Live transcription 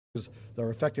that are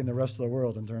affecting the rest of the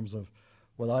world in terms of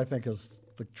what I think is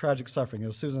the tragic suffering.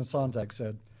 As Susan Sontag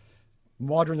said,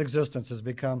 modern existence has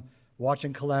become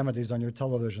watching calamities on your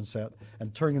television set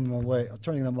and turning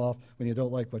them off when you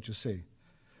don't like what you see.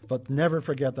 But never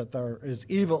forget that there is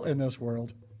evil in this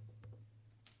world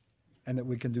and that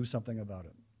we can do something about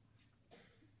it.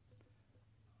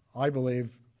 I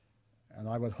believe, and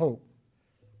I would hope,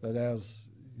 that as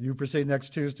you proceed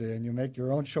next Tuesday and you make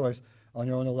your own choice on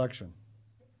your own election,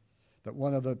 that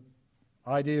one of the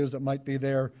ideas that might be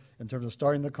there in terms of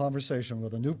starting the conversation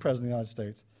with a new president of the United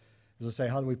States is to say,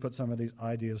 how do we put some of these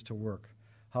ideas to work?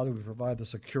 How do we provide the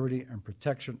security and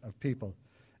protection of people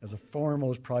as a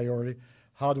foremost priority?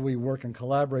 How do we work and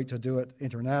collaborate to do it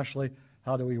internationally?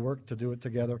 How do we work to do it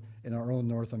together in our own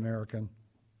North American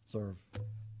sort of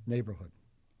neighborhood?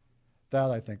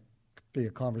 That, I think, could be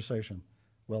a conversation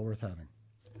well worth having.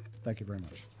 Thank you very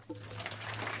much.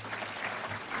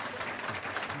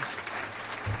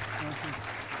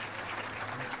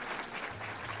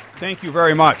 Thank you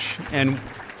very much. And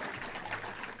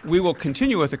we will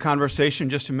continue with the conversation in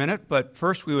just a minute, but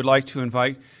first we would like to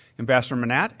invite Ambassador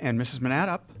Manat and Mrs. Manat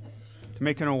up to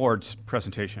make an awards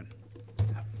presentation.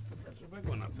 That's a big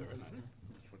one up there, isn't it?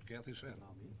 That's what Kathy said.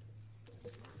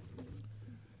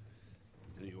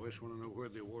 And you always want to know where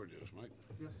the award is, Mike?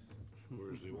 Yes.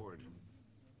 Where's the award?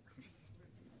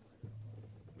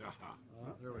 Aha.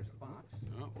 There was the box.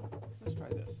 Oh, Let's try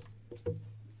this.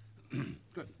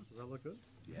 good. Does that look good?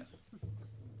 Yes.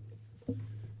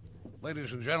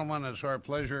 Ladies and gentlemen, it's our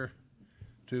pleasure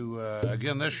to,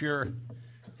 again this year,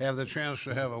 have the chance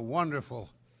to have a wonderful,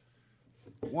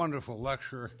 wonderful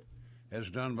lecture as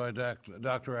done by Dr.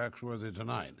 Axworthy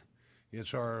tonight.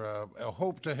 It's our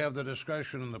hope to have the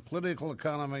discussion in the political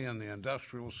economy and the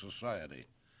industrial society.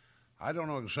 I don't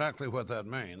know exactly what that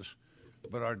means,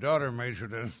 but our daughter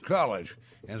majored in college,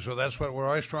 and so that's what we're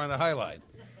always trying to highlight.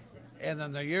 And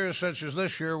in the years such as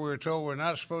this year, we're told we're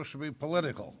not supposed to be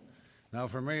political. Now,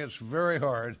 for me, it's very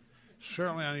hard,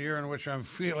 certainly on a year in which I'm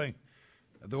feeling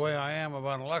the way I am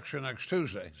about an election next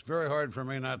Tuesday. It's very hard for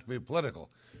me not to be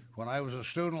political. When I was a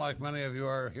student, like many of you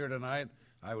are here tonight,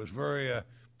 I was very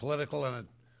political, and it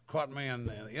caught me in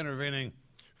the intervening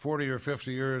 40 or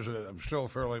 50 years. I'm still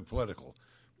fairly political.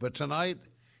 But tonight,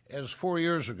 as 4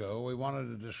 years ago, we wanted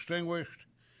a distinguished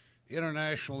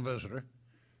international visitor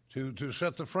to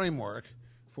set the framework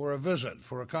for a visit,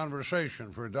 for a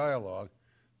conversation, for a dialogue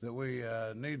that we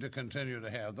need to continue to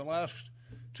have. The last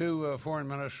two foreign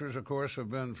ministers, of course, have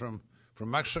been from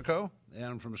Mexico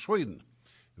and from Sweden.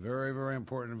 Very, very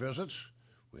important visits.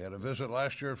 We had a visit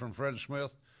last year from Fred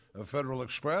Smith of Federal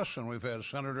Express, and we've had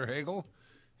Senator Hagel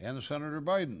and Senator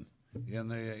Biden in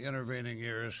the intervening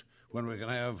years when we can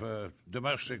have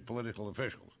domestic political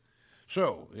officials.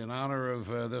 So, in honor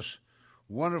of this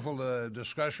wonderful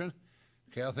discussion,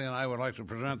 Kathy and I would like to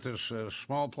present this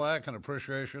small plaque in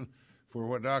appreciation for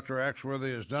what Dr.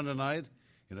 Axworthy has done tonight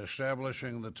in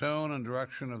establishing the tone and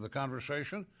direction of the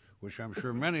conversation, which I'm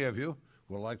sure many of you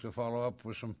will like to follow up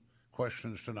with some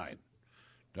questions tonight.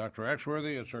 Dr.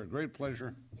 Axworthy, it's our great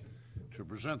pleasure to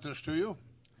present this to you.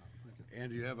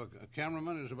 And you have a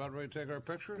cameraman who's about ready to take our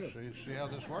pictures. See how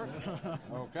this works?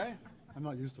 Okay. I'm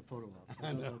not used to photo ops.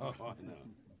 I know.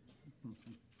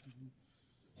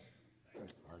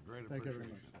 Our great Thank you very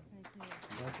appreciation.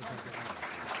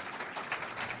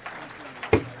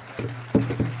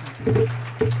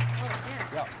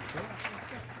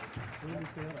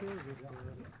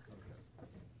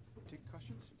 Take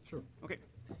questions? Sure. Okay.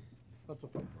 That's the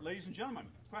fun. Ladies and gentlemen,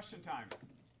 question time.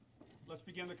 Let's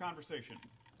begin the conversation.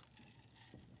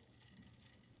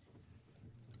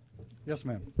 Yes,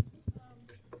 ma'am.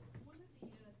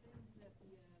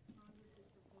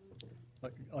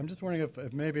 I'm just wondering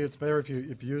if maybe it's better if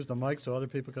you use the mic so other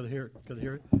people could hear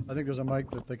it. I think there's a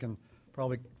mic that they can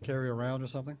probably carry around or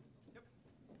something. Yep.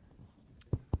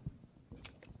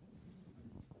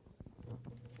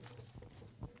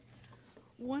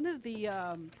 One of the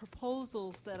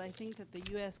proposals that I think that the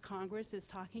U.S. Congress is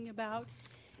talking about,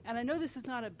 and I know this is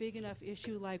not a big enough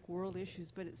issue like world issues,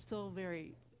 but it's still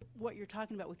very what you're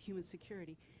talking about with human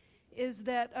security, is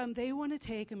that they want to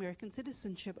take American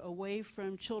citizenship away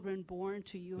from children born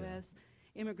to U.S.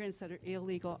 immigrants that are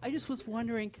illegal. I just was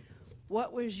wondering,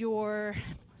 what was your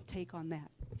take on that?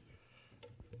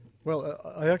 Well,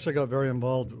 I actually got very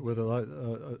involved with it.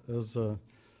 As was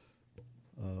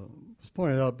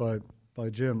pointed out by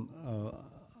Jim,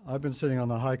 I've been sitting on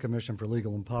the High Commission for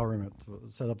Legal Empowerment,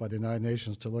 set up by the United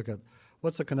Nations to look at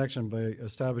what's the connection by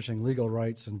establishing legal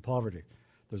rights and poverty.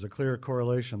 There's a clear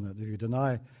correlation that if you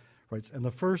deny rights, and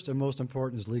the first and most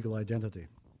important is legal identity.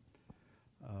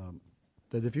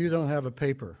 That if you don't have a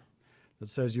paper that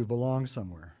says you belong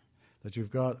somewhere, that you've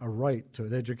got a right to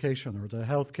education or to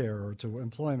health care or to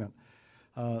employment,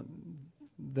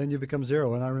 then you become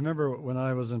zero. And I remember when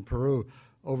I was in Peru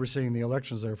overseeing the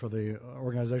elections there for the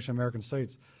Organization of American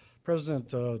States, President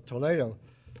Toledo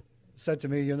said to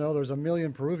me, you know, there's 1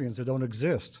 million Peruvians who don't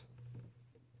exist.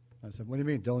 I said, what do you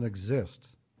mean, don't exist?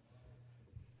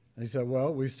 And he said,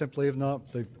 well, we simply have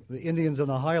not, the Indians in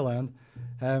the highland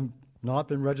have not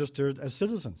been registered as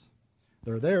citizens.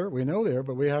 They're there, we know they're,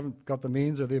 but we haven't got the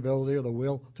means or the ability or the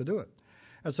will to do it.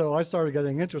 And so I started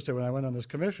getting interested when I went on this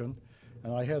commission,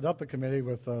 and I headed up the committee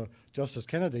with Justice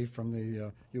Kennedy from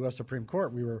the U.S. Supreme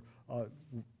Court. We were sort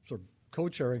of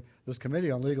co-chairing this committee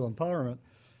on legal empowerment,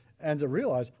 and to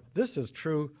realize this is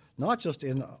true not just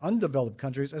in undeveloped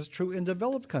countries, it's true in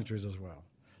developed countries as well.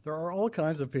 There are all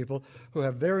kinds of people who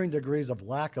have varying degrees of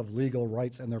lack of legal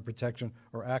rights and their protection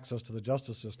or access to the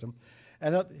justice system.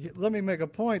 And let me make a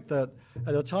point that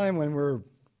at a time when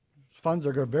funds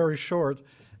are very short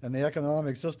and the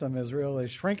economic system is really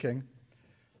shrinking,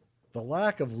 the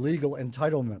lack of legal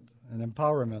entitlement and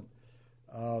empowerment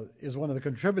is one of the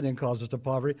contributing causes to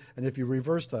poverty. And if you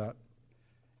reverse that,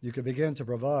 you could begin to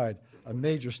provide a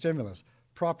major stimulus.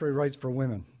 Property rights for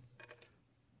women,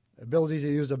 ability to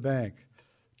use a bank,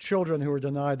 children who are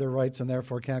denied their rights and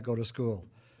therefore can't go to school,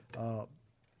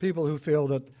 people who feel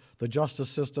that the justice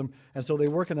system, and so they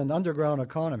work in an underground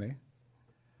economy,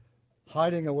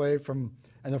 hiding away from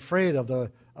and afraid of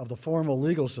the formal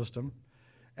legal system,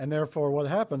 and therefore what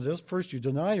happens is first you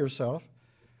deny yourself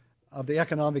of the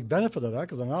economic benefit of that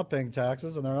because they're not paying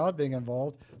taxes and they're not being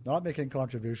involved, not making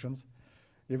contributions.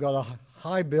 You've got a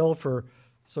high bill for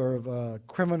sort of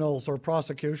criminal sort of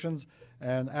prosecutions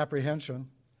and apprehension.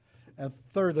 And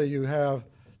thirdly, you have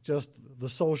just the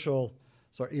social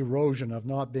sort of erosion of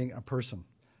not being a person,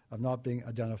 of not being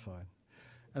identified.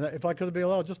 And if I could be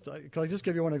allowed, could I just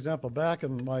give you one example? Back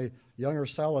in my younger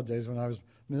salad days when I was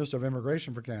Minister of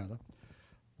Immigration for Canada,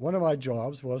 one of my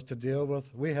jobs was to deal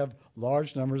with, we have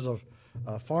large numbers of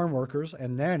farm workers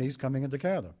and nannies coming into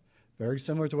Canada, very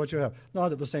similar to what you have.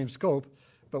 Not at the same scope,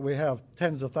 but we have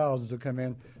tens of thousands who come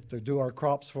in to do our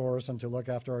crops for us and to look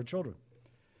after our children.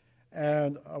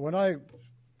 And when I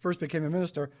first became a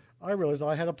minister, I realized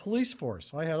I had a police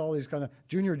force. I had all these kind of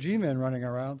junior G-men running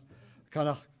around, kind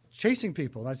of chasing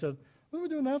people. And I said, what are we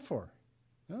doing that for?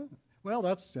 Well,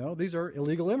 these are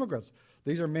illegal immigrants.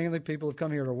 These are mainly people who've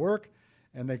come here to work,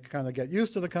 and they kind of get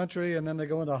used to the country, and then they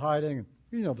go into hiding. And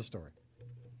you know the story.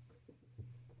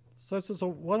 So I said, so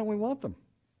why don't we want them?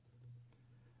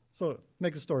 So,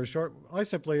 make the story short, I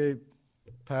simply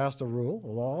passed a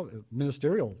law, a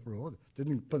ministerial rule,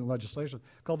 didn't put in legislation,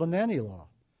 called the nanny law,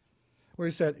 where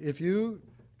he said, if you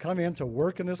come in to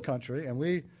work in this country and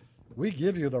we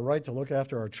give you the right to look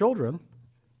after our children,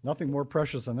 nothing more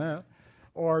precious than that,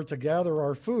 or to gather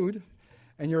our food,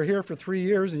 and you're here for 3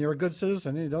 years and you're a good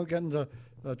citizen and you don't get into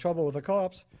trouble with the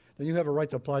cops, then you have a right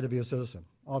to apply to be a citizen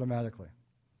automatically.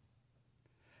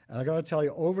 And I got to tell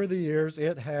you, over the years,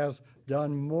 it has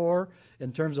done more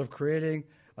in terms of creating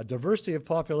a diversity of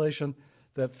population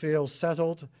that feels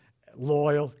settled,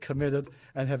 loyal, committed,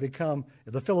 and have become,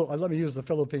 let me use the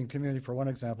Philippine community for one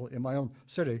example. In my own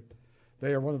city,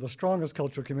 they are one of the strongest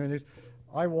cultural communities.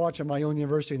 I watch in my own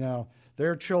university now,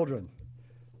 their children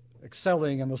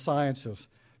excelling in the sciences,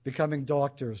 becoming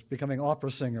doctors, becoming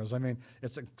opera singers. I mean,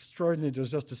 it's extraordinary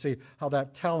just to see how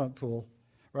that talent pool,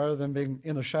 rather than being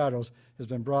in the shadows, has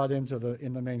been brought in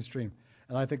the mainstream.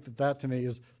 And I think that to me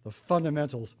is the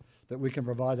fundamentals that we can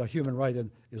provide a human right in,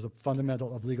 is a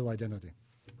fundamental of legal identity.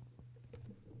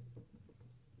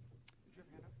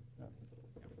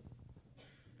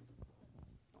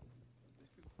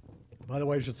 By the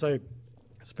way, I should say,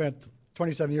 I spent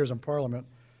 27 years in Parliament,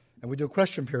 and we do a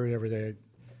question period every day.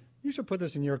 You should put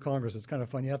this in your Congress. It's kind of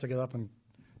fun. You have to get up and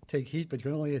take heat, but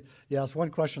you ask one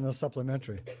question that's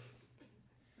supplementary.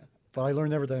 But I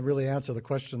learned never to really answer the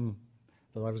question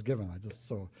that I was given.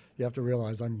 So you have to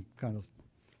realize I'm kind of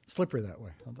slippery that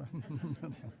way.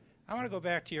 I want to go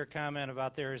back to your comment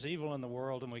about there is evil in the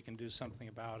world and we can do something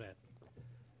about it.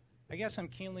 I guess I'm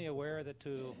keenly aware that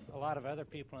to a lot of other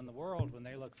people in the world, when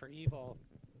they look for evil,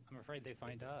 I'm afraid they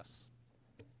find us.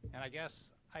 And I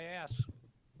guess I ask,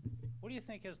 what do you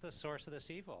think is the source of this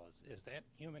evil? Is that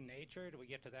human nature? Do we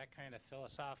get to that kind of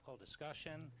philosophical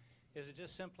discussion? Is it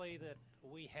just simply that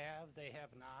we have, they have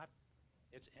not?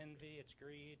 It's envy, it's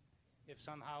greed. If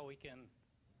somehow we can,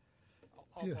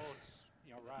 all votes,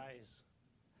 rise.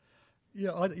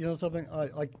 Yeah, something.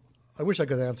 I wish I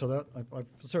could answer that. I've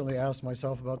certainly asked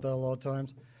myself about that a lot of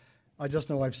times. I just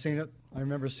know I've seen it. I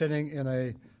remember sitting in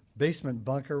a basement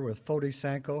bunker with Fodi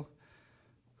Sanko,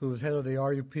 who was head of the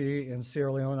RUP in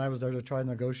Sierra Leone. I was there to try to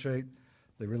negotiate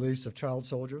the release of child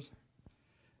soldiers.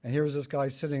 And here was this guy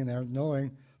sitting there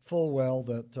knowing full well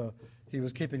that he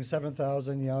was keeping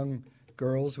 7,000 young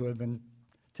girls who had been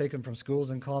taken from schools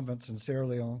and convents in Sierra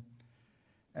Leone.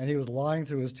 And he was lying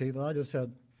through his teeth. And I just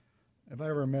said, if I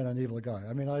ever met an evil guy,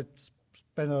 I mean, I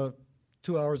spent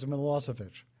 2 hours in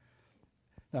Milosevic.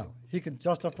 Now, he can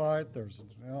justify it. There's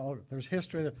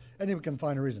history. Anyone can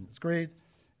find a reason. It's greed.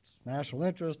 It's national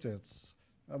interest. It's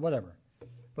whatever.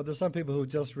 But there's some people who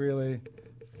just really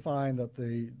find that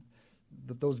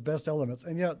those best elements.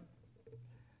 And yet,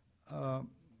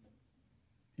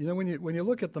 when you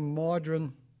look at the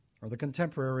modern or the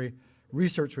contemporary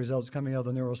research results coming out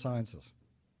of the neurosciences,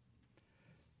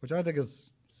 which I think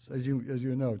is, as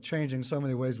you know, changing so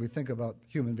many ways we think about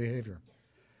human behavior,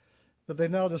 that they've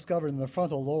now discovered in the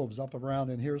frontal lobes up around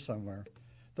in here somewhere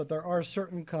that there are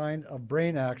certain kind of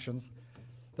brain actions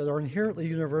that are inherently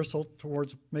universal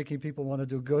towards making people want to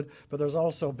do good, but there's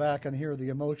also back in here the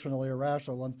emotionally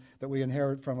irrational ones that we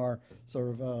inherit from our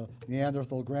sort of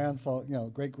Neanderthal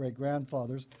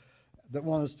great-great-grandfathers that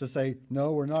want us to say,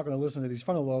 no, we're not going to listen to these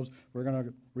frontal lobes, we're going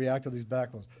to react to these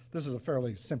back lobes. This is a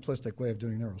fairly simplistic way of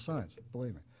doing neuroscience,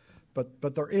 believe me.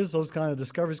 But there is those kind of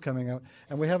discoveries coming out,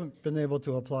 and we haven't been able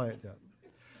to apply it yet.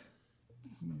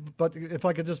 But if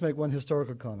I could just make one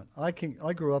historical comment. I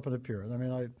grew up in a period. I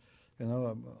mean, I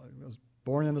was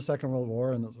born in the Second World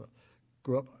War and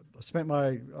grew up, spent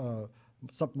a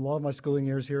lot of my schooling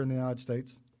years here in the United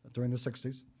States during the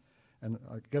 60s. And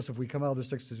I guess if we come out of the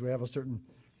 60s, we have a certain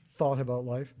thought about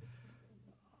life.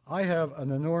 I have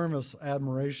an enormous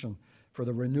admiration for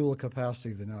the renewal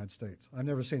capacity of the United States. I've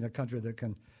never seen a country that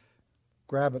can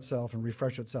grab itself and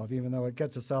refresh itself, even though it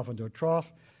gets itself into a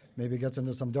trough, maybe gets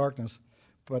into some darkness,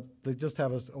 but they just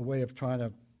have a way of trying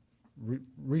to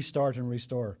restart and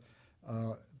restore.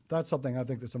 That's something I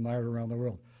think that's admired around the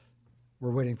world.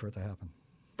 We're waiting for it to happen.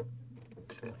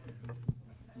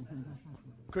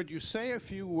 Could you say a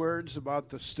few words about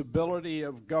the stability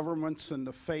of governments in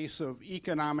the face of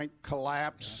economic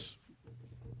collapse?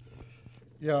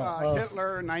 Yeah,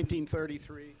 Hitler,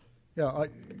 1933. Yeah,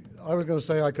 I was going to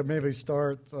say I could maybe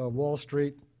start Wall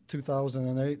Street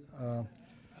 2008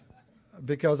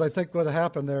 because I think what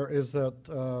happened there is that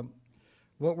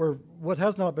what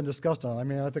has not been discussed on. I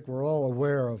mean, I think we're all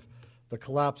aware of the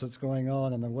collapse that's going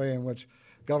on and the way in which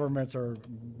governments are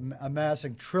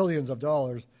amassing trillions of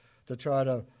dollars to try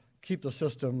to keep the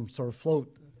system sort of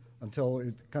afloat until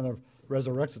it kind of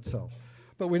resurrects itself.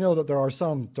 But we know that there are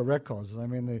some direct causes. I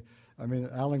mean,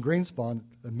 Alan Greenspan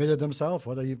admitted himself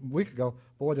a week ago,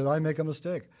 boy, did I make a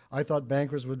mistake. I thought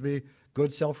bankers would be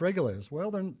good self-regulators.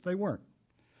 Well, they weren't,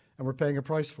 and we're paying a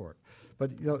price for it.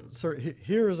 But sir,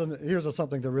 here's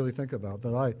something to really think about.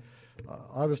 That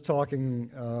I was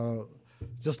talking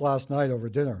just last night over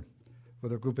dinner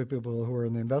with a group of people who are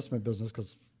in the investment business,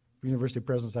 because university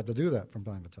presidents have to do that from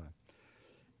time to time.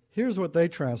 Here's what they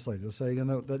translate to say,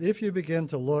 that if you begin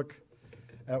to look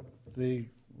at the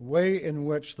way in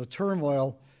which the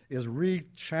turmoil is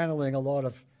rechanneling a lot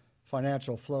of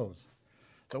financial flows,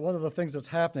 that one of the things that's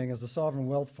happening is the sovereign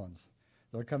wealth funds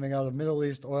that are coming out of Middle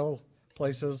East oil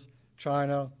places,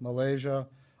 China, Malaysia,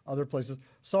 other places.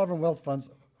 Sovereign wealth funds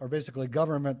are basically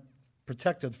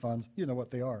government-protected funds. You know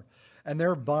what they are. And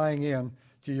they're buying in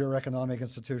to your economic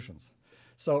institutions.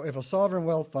 So if a sovereign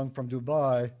wealth fund from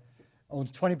Dubai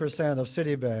owns 20% of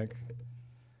Citibank,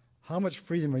 how much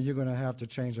freedom are you going to have to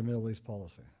change a Middle East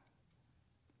policy?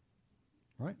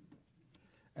 Right?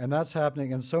 And that's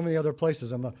happening in so many other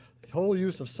places. And the whole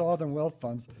use of sovereign wealth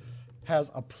funds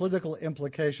has a political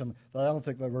implication that I don't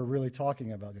think that we're really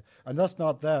talking about it. And that's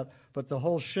not that, but the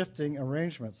whole shifting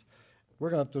arrangements. We're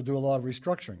going to have to do a lot of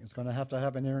restructuring. It's going to have to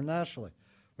happen internationally.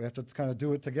 We have to kind of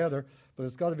do it together, but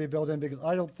it's got to be built in, because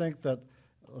I don't think that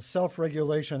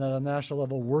self-regulation at a national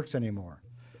level works anymore.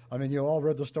 I mean, you all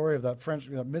read the story of that French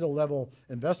middle-level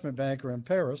investment banker in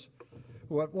Paris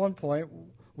who at one point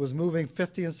was moving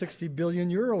 50 and 60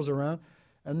 billion euros around,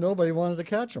 and nobody wanted to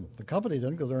catch him. The company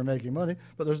didn't, because they were making money,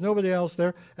 but there's nobody else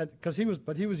there, because he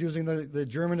was using the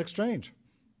German exchange.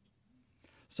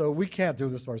 So we can't do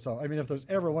this by ourselves. I mean, if there's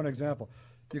ever one example,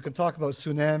 you can talk about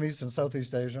tsunamis in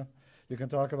Southeast Asia. You can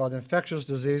talk about infectious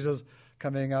diseases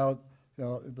coming out,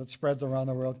 that spreads around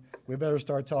the world. We better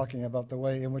start talking about the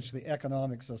way in which the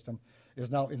economic system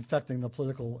is now infecting the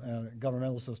political and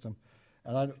governmental system.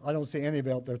 And I don't see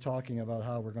anybody out there talking about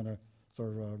how we're going to sort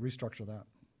of restructure that.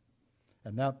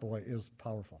 And that, boy, is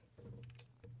powerful.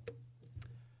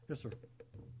 Yes, sir.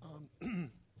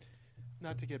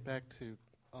 Not to get back to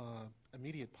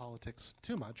immediate politics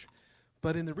too much,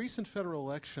 But in the recent federal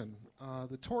election,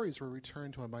 the Tories were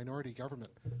returned to a minority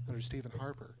government under Stephen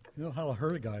Harper. You know how to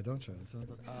hurt a guy, don't you?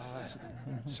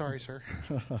 Sorry, sir.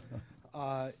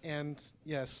 And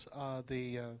yes,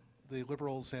 the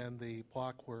Liberals and the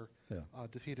Bloc were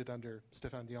defeated under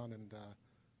Stéphane Dion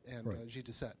and Right. Gilles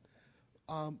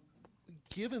Duceppe.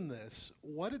 Given this,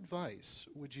 what advice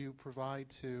would you provide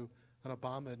to an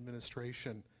Obama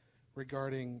administration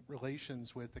regarding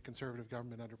relations with the conservative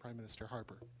government under Prime Minister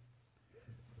Harper?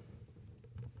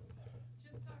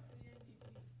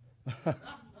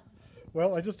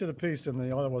 Well, I just did a piece in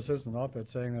the Ottawa Citizen op-ed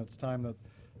saying that it's time that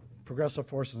progressive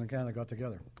forces in Canada got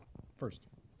together first.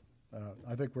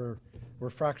 I think we're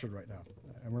fractured right now,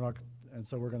 and we're not, and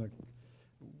so we're going to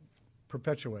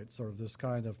perpetuate sort of this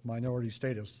kind of minority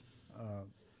status.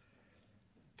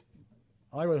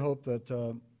 I would hope that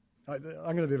I'm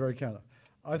going to be very candid.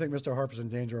 I think Mr. Harper's in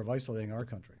danger of isolating our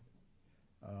country.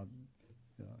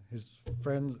 His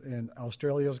friends in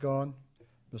Australia is gone.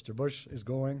 Mr. Bush is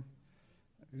going.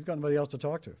 He's got nobody else to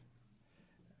talk to.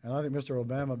 And I think Mr.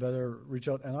 Obama better reach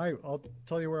out. And I'll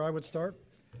tell you where I would start.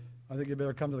 I think you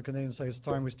better come to the Canadians and say it's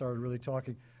time we started really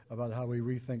talking about how we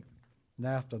rethink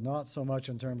NAFTA, not so much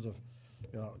in terms of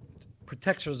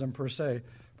protectionism per se,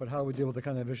 but how we deal with the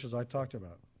kind of issues I talked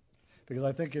about. Because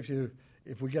I think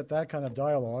if we get that kind of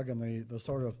dialogue and the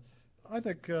sort of, I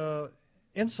think,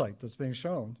 insight that's being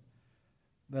shown,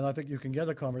 then I think you can get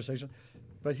a conversation.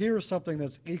 But here's something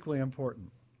that's equally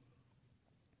important.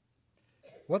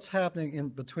 What's happening in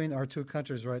between our two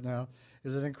countries right now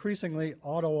is that increasingly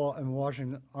Ottawa and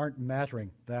Washington aren't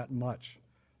mattering that much.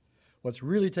 What's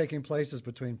really taking place is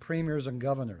between premiers and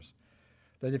governors.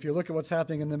 That if you look at what's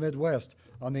happening in the Midwest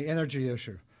on the energy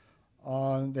issue,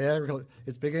 on the agriculture,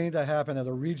 it's beginning to happen at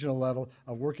a regional level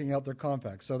of working out their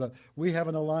compacts, so that we have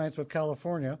an alliance with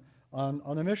California on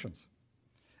emissions.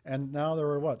 And now there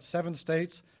are, 7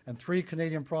 states and 3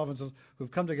 Canadian provinces who've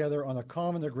come together on a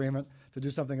common agreement to do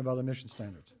something about emission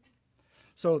standards.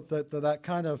 So that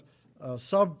kind of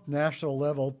sub-national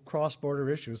level cross-border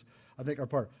issues, I think, are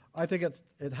part. I think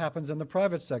it happens in the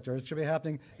private sector. It should be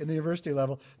happening in the university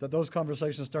level, that those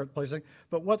conversations start placing.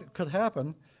 But what could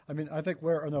happen, I think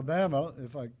where an Obama,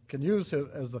 if I can use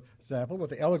him as the example, with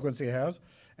the eloquence he has,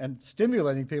 and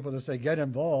stimulating people to say, get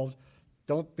involved,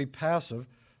 don't be passive,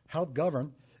 help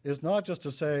govern, is not just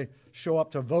to say, show up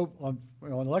to vote on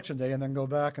election day and then go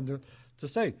back and to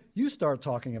say, you start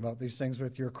talking about these things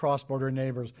with your cross-border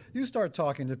neighbors. You start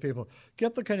talking to people.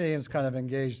 Get the Canadians kind of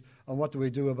engaged on what do we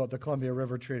do about the Columbia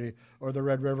River Treaty or the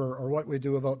Red River or what we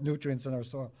do about nutrients in our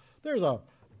soil. There's an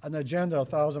agenda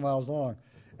 1,000 miles long.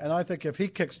 And I think if he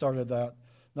kick-started that,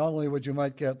 not only would you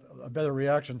might get a better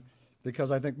reaction,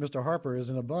 because I think Mr. Harper is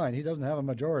in a bind. He doesn't have a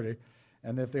majority.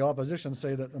 And if the opposition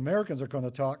say that Americans are going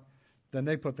to talk, then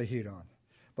they put the heat on.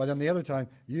 But on the other time,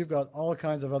 you've got all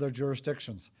kinds of other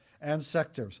jurisdictions and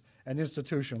sectors and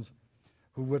institutions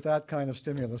who, with that kind of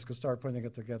stimulus, could start putting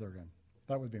it together again.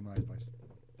 That would be my advice.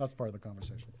 That's part of the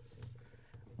conversation.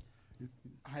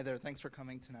 Hi there. Thanks for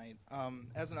coming tonight.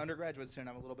 As an undergraduate student,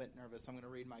 I'm a little bit nervous. I'm going to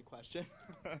read my question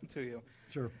to you.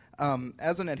 Sure.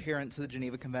 As an adherent to the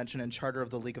Geneva Convention and Charter of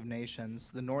the League of Nations,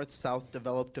 the North-South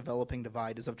developing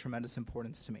divide is of tremendous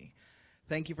importance to me.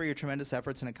 Thank you for your tremendous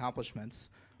efforts and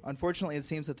accomplishments. Unfortunately, it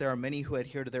seems that there are many who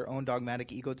adhere to their own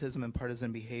dogmatic egotism and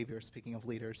partisan behavior, speaking of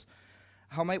leaders.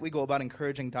 How might we go about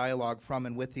encouraging dialogue from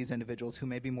and with these individuals who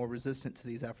may be more resistant to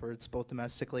these efforts, both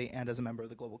domestically and as a member of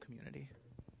the global community?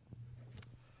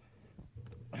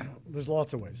 There's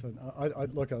lots of ways. I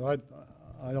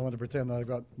don't want to pretend that I've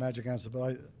got magic answers,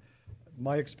 but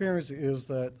my experience is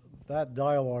that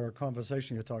dialogue or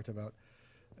conversation you talked about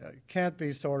can't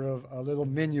be sort of a little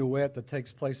minuet that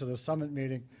takes place at a summit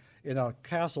meeting in a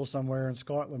castle somewhere in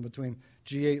Scotland between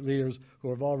G8 leaders who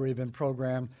have already been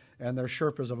programmed and their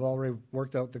Sherpas have already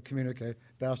worked out the communique.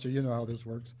 Baxter, you know how this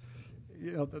works.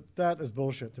 That is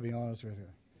bullshit, to be honest with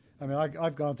you.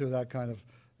 I've gone through that kind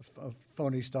of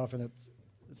phony stuff, and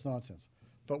it's nonsense.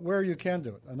 But where you can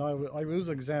do it, and I use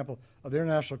an example of the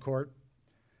International Court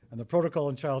and the Protocol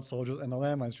on Child Soldiers and the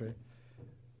Landmines Treaty.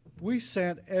 We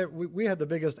had the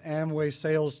biggest Amway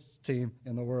sales team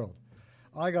in the world.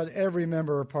 I got every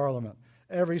member of parliament,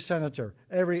 every senator,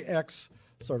 every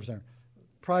ex-service senator,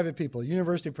 private people,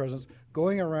 university presidents,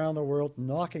 going around the world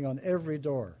knocking on every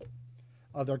door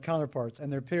of their counterparts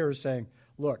and their peers saying,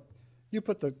 look,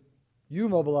 you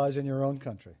mobilize in your own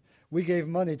country. We gave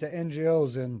money to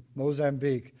NGOs in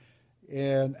Mozambique,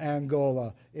 in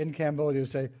Angola, in Cambodia to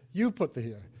say, you put the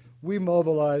here. We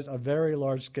mobilized a very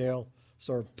large scale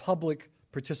sort of public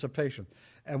participation.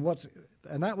 And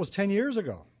that was 10 years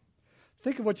ago.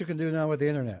 Think of what you can do now with the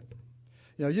internet.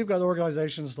 You know, you've got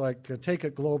organizations like Take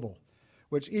It Global,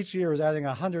 which each year is adding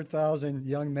 100,000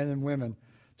 young men and women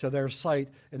to their site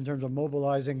in terms of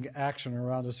mobilizing action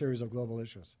around a series of global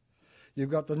issues. You've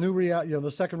got the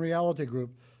the Second Reality Group,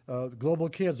 Global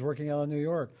Kids working out of New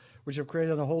York, which have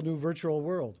created a whole new virtual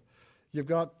world. You've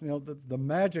got, you know, the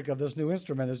magic of this new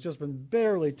instrument has just been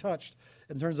barely touched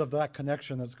in terms of that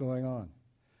connection that's going on.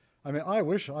 I mean, I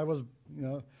wish I was, you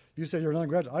know, you say you're an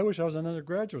undergraduate. I wish I was an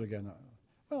undergraduate again.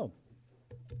 Well,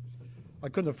 I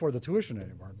couldn't afford the tuition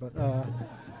anymore,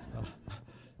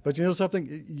 but you know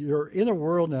something? You're in a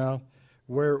world now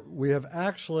where we have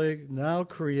actually now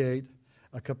create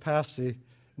a capacity, and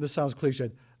this sounds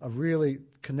cliched, of really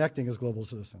connecting as global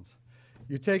citizens.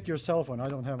 You take your cell phone. I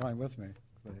don't have mine with me.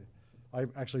 I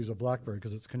actually use a BlackBerry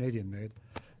because it's Canadian-made.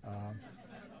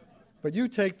 But you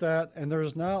take that, and there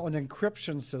is now an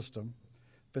encryption system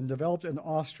been developed in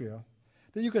Austria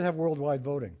that you could have worldwide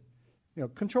voting, you know,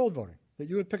 controlled voting. That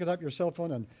you would pick it up your cell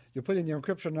phone and you put in your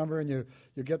encryption number and you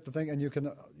get the thing and you can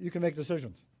make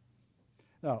decisions.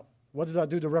 Now, what does that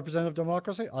do to representative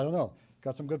democracy? I don't know.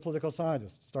 Got some good political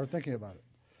scientists. Start thinking about it.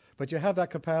 But you have that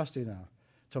capacity now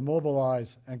to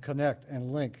mobilize and connect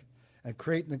and link and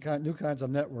create new kinds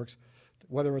of networks,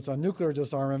 whether it's on nuclear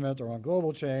disarmament or on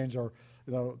global change or,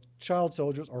 you know, child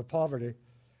soldiers or poverty.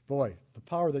 Boy, the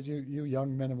power that you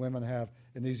young men and women have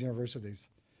in these universities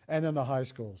and in the high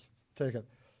schools, take it,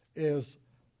 is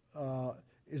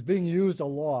being used a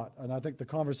lot, and I think the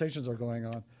conversations are going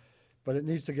on, but it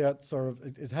needs to get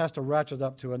it has to ratchet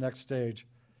up to a next stage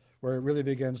where it really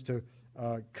begins to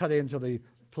cut into the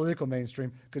political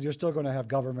mainstream, because you're still going to have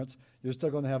governments, you're still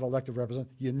going to have elected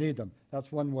representatives, you need them.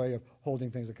 That's one way of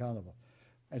holding things accountable.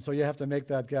 And so you have to make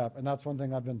that gap, and that's one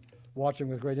thing I've been watching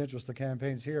with great interest, the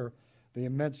campaigns here, the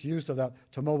immense use of that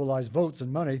to mobilize votes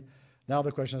and money. Now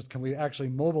the question is, can we actually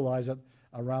mobilize it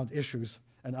around issues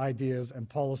and ideas and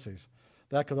policies?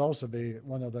 That could also be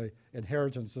one of the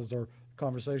inheritances or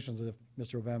conversations if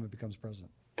Mr. Obama becomes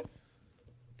president.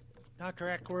 Dr.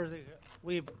 Axworthy,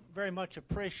 we very much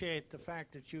appreciate the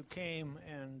fact that you came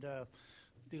and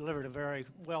delivered a very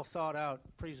well thought out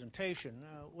presentation.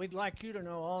 We'd like you to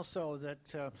know also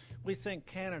that we think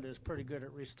Canada is pretty good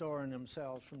at restoring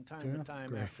themselves from time to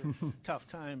time after tough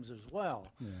times as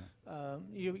well. Yeah.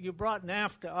 You brought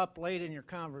NAFTA up late in your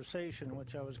conversation,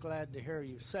 which I was glad to hear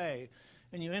you say,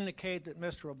 and you indicate that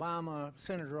Mr. Obama,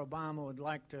 Senator Obama, would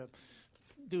like to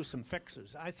do some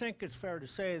fixes. I think it's fair to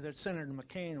say that Senator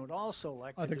McCain would also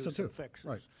like to do some fixes.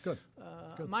 Right. Good.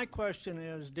 Good. My question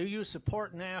is, do you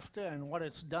support NAFTA and what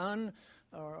it's done,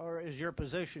 or is your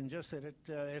position just that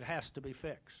it has to be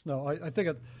fixed? No, I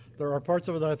think there are parts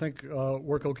of it that I think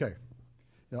work okay.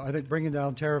 You know, I think bringing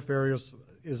down tariff barriers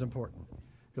is important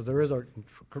because there is a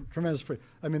tremendous free.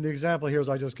 I mean, the example here, as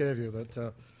I just gave you,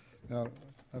 that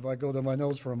if I go to my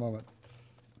notes for a moment,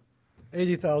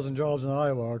 80,000 jobs in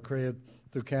Iowa are created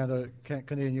through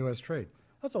Canadian-U.S. trade.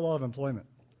 That's a lot of employment.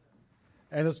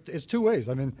 And it's two ways.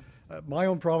 I mean, my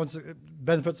own province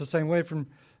benefits the same way from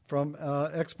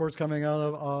exports coming out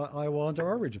of Iowa into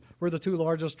our region. We're the two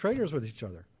largest traders with each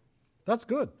other. That's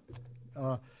good.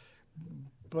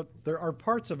 But there are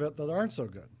parts of it that aren't so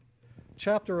good.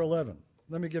 Chapter 11.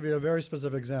 Let me give you a very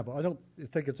specific example. I don't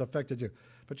think it's affected you.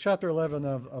 But Chapter 11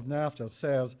 of NAFTA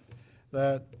says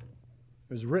that,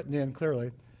 it was written in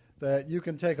clearly, that you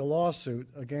can take a lawsuit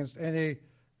against any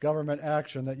government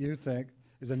action that you think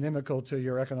is inimical to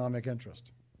your economic interest.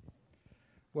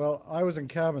 Well, I was in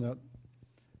cabinet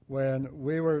when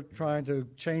we were trying to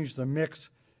change the mix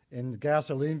in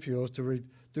gasoline fuels to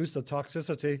reduce the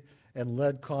toxicity and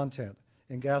lead content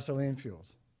in gasoline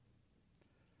fuels.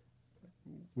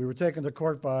 We were taken to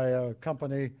court by a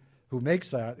company who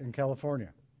makes that in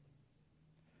California.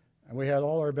 And we had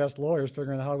all our best lawyers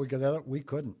figuring out how we could get it. We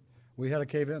couldn't. We had to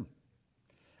cave in.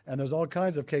 And there's all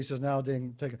kinds of cases now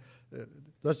being taken.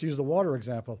 Let's use the water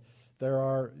example.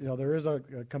 There is a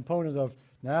component of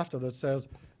NAFTA that says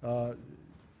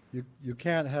you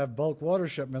can't have bulk water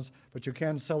shipments, but you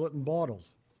can sell it in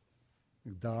bottles.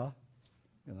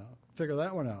 Figure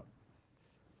that one out.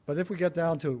 But if we get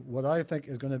down to what I think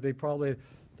is going to be probably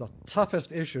the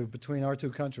toughest issue between our two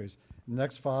countries in the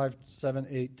next 5, 7,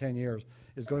 8, 10 years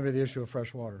is going to be the issue of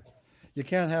fresh water. You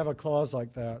can't have a clause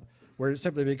like that where it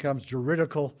simply becomes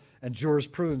juridical and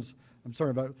jurisprudence. I'm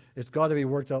sorry, but it's got to be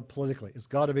worked out politically. It's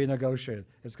got to be negotiated.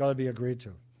 It's got to be agreed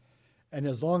to. And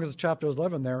as long as Chapter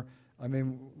 11 there, I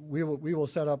mean, we will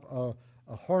set up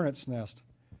a hornet's nest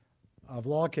of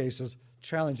law cases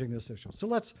challenging this issue. So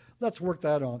let's work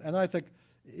that on. And I think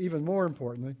even more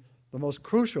importantly, the most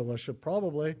crucial issue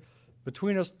probably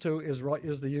between us two is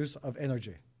the use of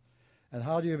energy. And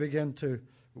how do you begin to,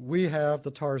 we have the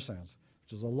tar sands,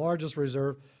 which is the largest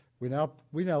reserve. We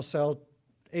now sell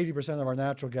 80% of our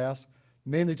natural gas,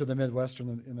 mainly to the Midwest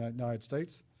in the United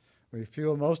States. We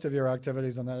fuel most of your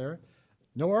activities in that area.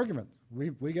 No argument.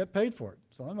 We get paid for it.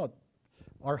 So I'm not.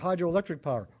 Our hydroelectric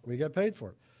power, we get paid for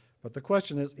it. But the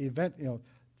question is,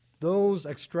 those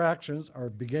extractions are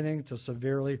beginning to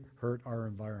severely hurt our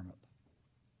environment.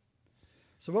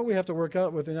 So what we have to work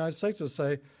out with the United States is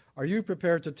say, are you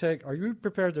prepared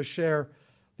to share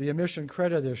the emission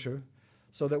credit issue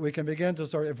so that we can begin to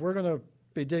if we're going to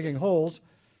be digging holes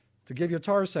to give you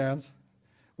tar sands,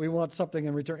 we want something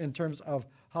in return in terms of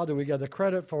how do we get the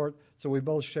credit for it so we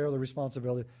both share the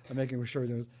responsibility of making sure we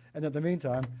do this. And in the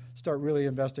meantime, start really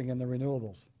investing in the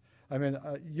renewables. I mean,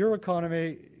 your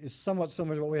economy is somewhat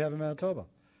similar to what we have in Manitoba.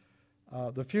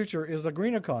 The future is a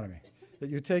green economy, that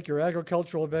you take your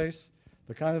agricultural base,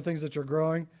 the kind of things that you're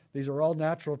growing, these are all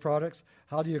natural products.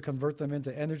 How do you convert them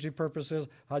into energy purposes?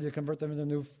 How do you convert them into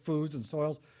new foods and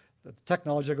soils? The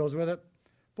technology that goes with it.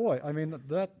 Boy, I mean,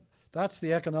 that's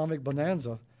the economic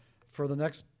bonanza for the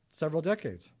next several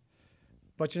decades.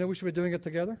 But we should be doing it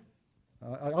together.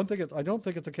 I don't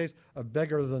think it's a case of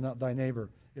beggar thy neighbor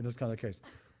in this kind of case.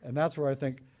 And that's where I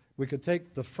think we could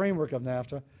take the framework of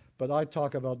NAFTA, but I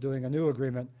talk about doing a new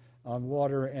agreement on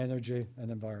water, energy, and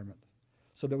environment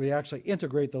so that we actually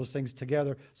integrate those things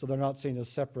together so they're not seen as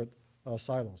separate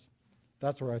silos.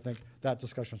 That's where I think that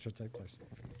discussion should take place.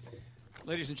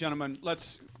 Ladies and gentlemen,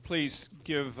 let's please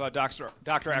give Dr.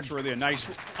 Axworthy a nice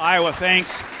Iowa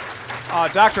thanks.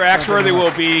 Dr. Axworthy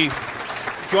will be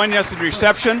joining us at the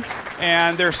reception,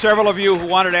 and there are several of you who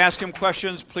wanted to ask him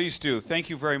questions. Please do. Thank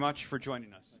you very much for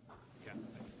joining us.